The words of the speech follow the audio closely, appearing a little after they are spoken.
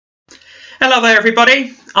Hello there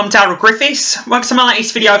everybody, I'm Darryl Griffiths. Welcome to my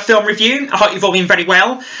latest video film review. I hope you've all been very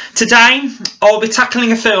well. Today I'll be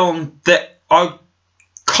tackling a film that I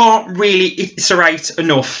can't really iterate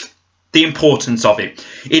enough the importance of it.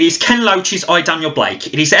 It is Ken Loach's I, Daniel Blake.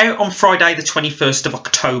 It is out on Friday the 21st of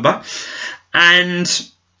October, and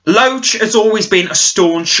Loach has always been a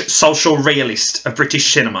staunch social realist of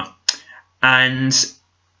British cinema, and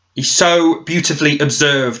he's so beautifully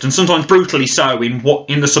observed and sometimes brutally so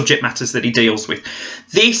in the subject matters that he deals with.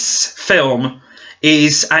 This film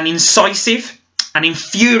is an incisive and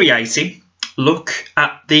infuriating look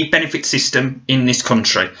at the benefit system in this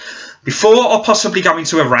country. Before I possibly go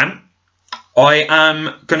into a rant, I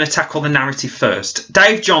am going to tackle the narrative first.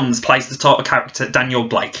 Dave Johns plays the title character Daniel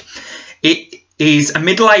Blake. It is a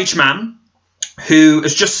middle-aged man who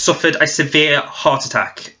has just suffered a severe heart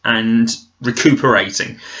attack and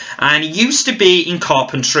recuperating, and he used to be in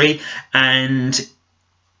carpentry, and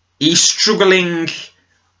he's struggling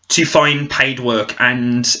to find paid work,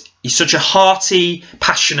 and he's such a hearty,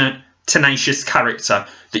 passionate, tenacious character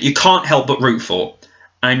that you can't help but root for.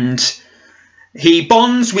 And he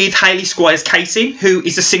bonds with Hayley Squires Katie, who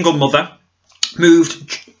is a single mother,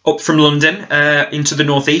 moved up from London into the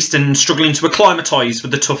northeast and struggling to acclimatise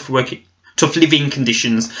with the tough living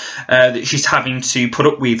conditions that she's having to put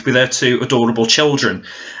up with her two adorable children.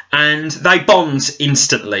 And they bond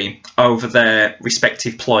instantly over their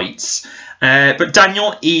respective plights. But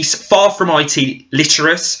Daniel is far from IT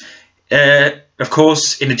literate, of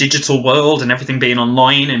course, in a digital world and everything being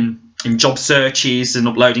online and in job searches and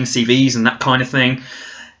uploading CVs and that kind of thing.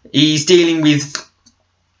 He's dealing with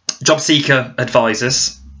job seeker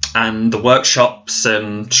advisors and the workshops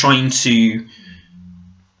and trying to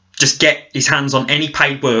just get his hands on any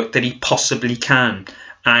paid work that he possibly can.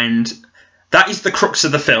 And that is the crux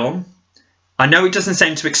of the film. I know it doesn't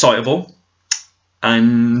sound too excitable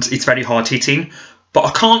and it's very hard-hitting, but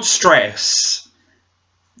I can't stress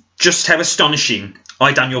just how astonishing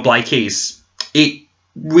I, Daniel Blake is. It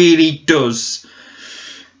really does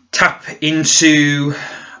tap into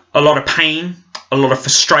a lot of pain, a lot of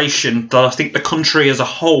frustration that I think the country as a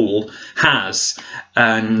whole has.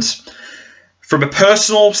 And from a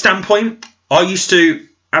personal standpoint, I used to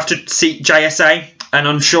have to seek JSA, and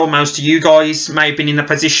I'm sure most of you guys may have been in a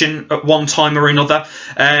position at one time or another.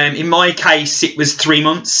 In my case, it was 3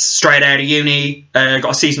 months straight out of uni,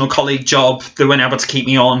 got a seasonal colleague job that weren't able to keep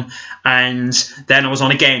me on, and then I was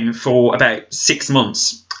on again for about 6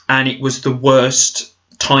 months, and it was the worst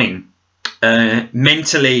time.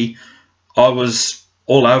 Mentally, I was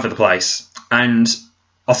all over the place, and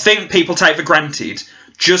I think people take for granted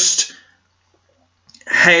just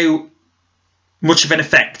how much of an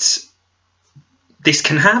effect this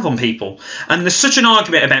can have on people. And there's such an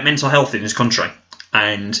argument about mental health in this country,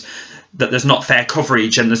 and that there's not fair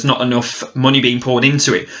coverage and there's not enough money being poured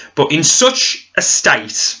into it. But in such a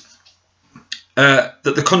state that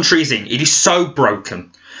the country is in, it is so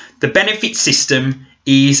broken. The benefit system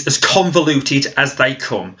is as convoluted as they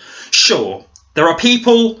come. Sure, there are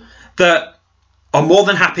people that are more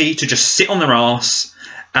than happy to just sit on their arse,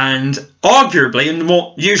 and arguably,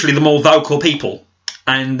 and usually the more vocal people,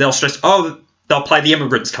 and they'll stress, oh, they'll play the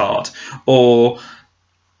immigrant's card, or,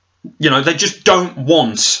 you know, they just don't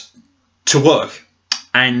want to work.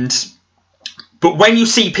 But when you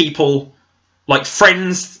see people like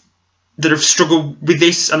friends that have struggled with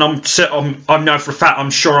this, and I know for a fact,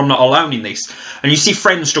 I'm sure I'm not alone in this, and you see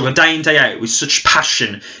friends struggle day in, day out with such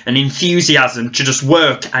passion and enthusiasm to just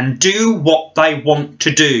work and do what they want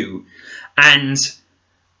to do. And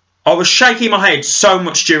I was shaking my head so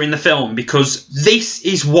much during the film, because this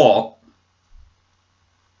is what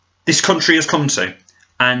this country has come to,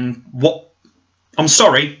 and what, I'm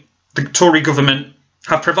sorry, the Tory government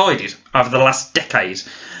have provided over the last decade.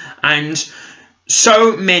 And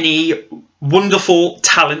so many wonderful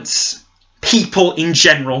talents, people in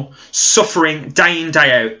general, suffering day in,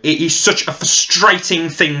 day out. It is such a frustrating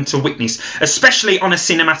thing to witness, especially on a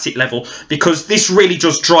cinematic level, because this really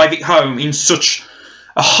does drive it home in such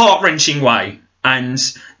a heart-wrenching way. And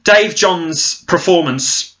Dave Johns'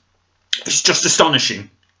 performance is just astonishing.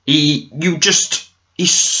 He's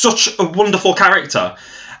such a wonderful character,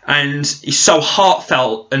 and he's so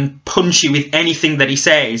heartfelt and punchy with anything that he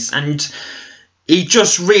says, and he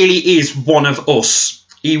just really is one of us.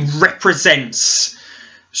 He represents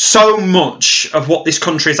so much of what this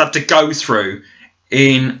country has had to go through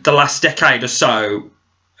in the last decade or so.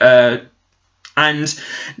 And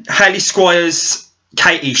Hayley Squires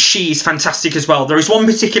Katie, she's fantastic as well. There is one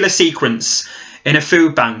particular sequence in a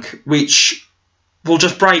food bank which will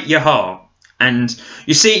just break your heart. And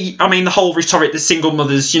you see, I mean, the whole rhetoric, the single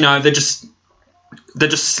mothers, you know, they're just they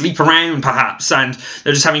just sleep around perhaps, and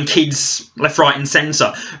they're just having kids left, right and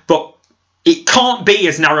centre. But it can't be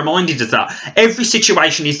as narrow-minded as that. Every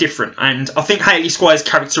situation is different, and I think Hayley Squires'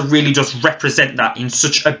 character really does represent that in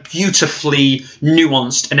such a beautifully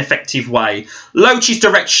nuanced and effective way. Loach's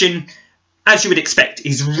direction, as you would expect,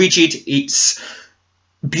 is rigid. It's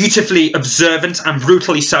beautifully observant and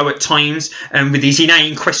brutally so at times, and with his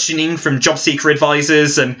inane questioning from job seeker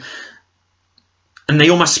advisors, and they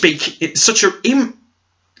almost speak in such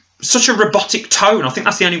a robotic tone. I think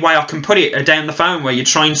that's the only way I can put it, down the phone, where you're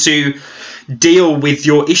trying to deal with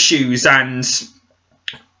your issues and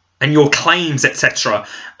your claims, etc.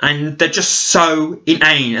 And they're just so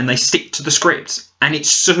inane, and they stick to the script, and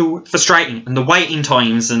it's so frustrating, and the waiting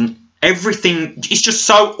times and everything is just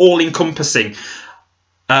so all-encompassing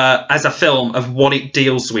as a film of what it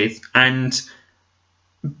deals with. And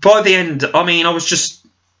by the end, I mean, I was just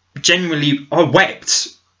genuinely, I wept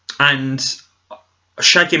and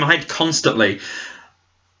shaking my head constantly.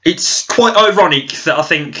 It's quite ironic that I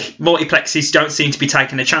think multiplexes don't seem to be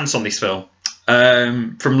taking a chance on this film,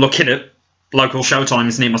 from looking at local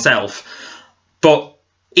showtimes near myself. But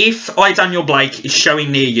if I, Daniel Blake, is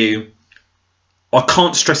showing near you, I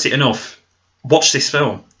can't stress it enough. Watch this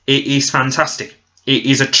film. It is fantastic. It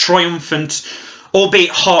is a triumphant,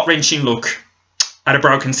 albeit heart-wrenching look at a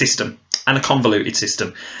broken system and a convoluted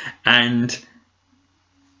system. And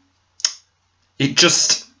it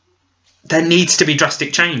just, there needs to be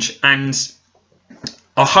drastic change. And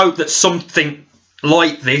I hope that something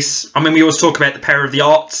like this, I mean, we always talk about the power of the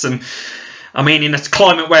arts, and I mean, in a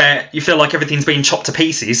climate where you feel like everything's being chopped to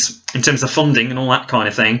pieces in terms of funding and all that kind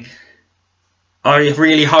of thing, I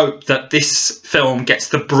really hope that this film gets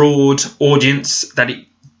the broad audience that it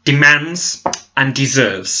demands and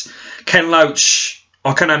deserves. Ken Loach,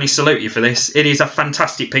 I can only salute you for this. It is a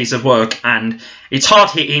fantastic piece of work, and it's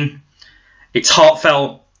hard-hitting, it's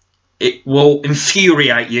heartfelt, it will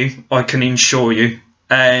infuriate you, I can assure you.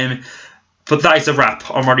 But that is a wrap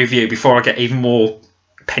on my review. Before I get even more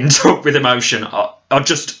pent up with emotion, I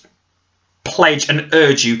just pledge and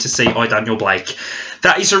urge you to see I, Daniel Blake.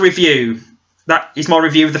 That is a review. That is my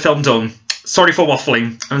review of the film done. Sorry for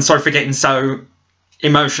waffling, and sorry for getting so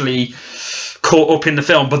emotionally caught up in the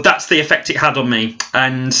film, but that's the effect it had on me,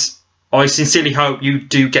 and I sincerely hope you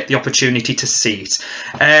do get the opportunity to see it.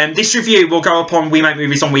 This review will go up on We Make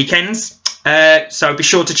Movies on Weekends, so be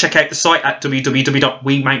sure to check out the site at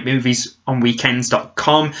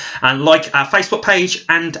www.wemakemoviesonweekends.com, and like our Facebook page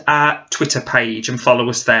and our Twitter page, and follow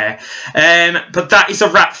us there. But that is a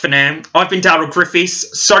wrap for now. I've been Darryl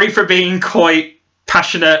Griffiths. Sorry for being quite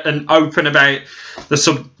passionate and open about the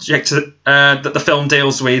subject that the film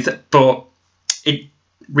deals with, but it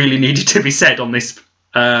really needed to be said on this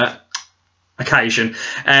occasion.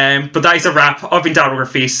 But that is a wrap. I've been Darryl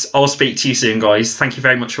Griffiths. I'll speak to you soon, guys. Thank you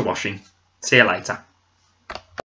very much for watching. See you later.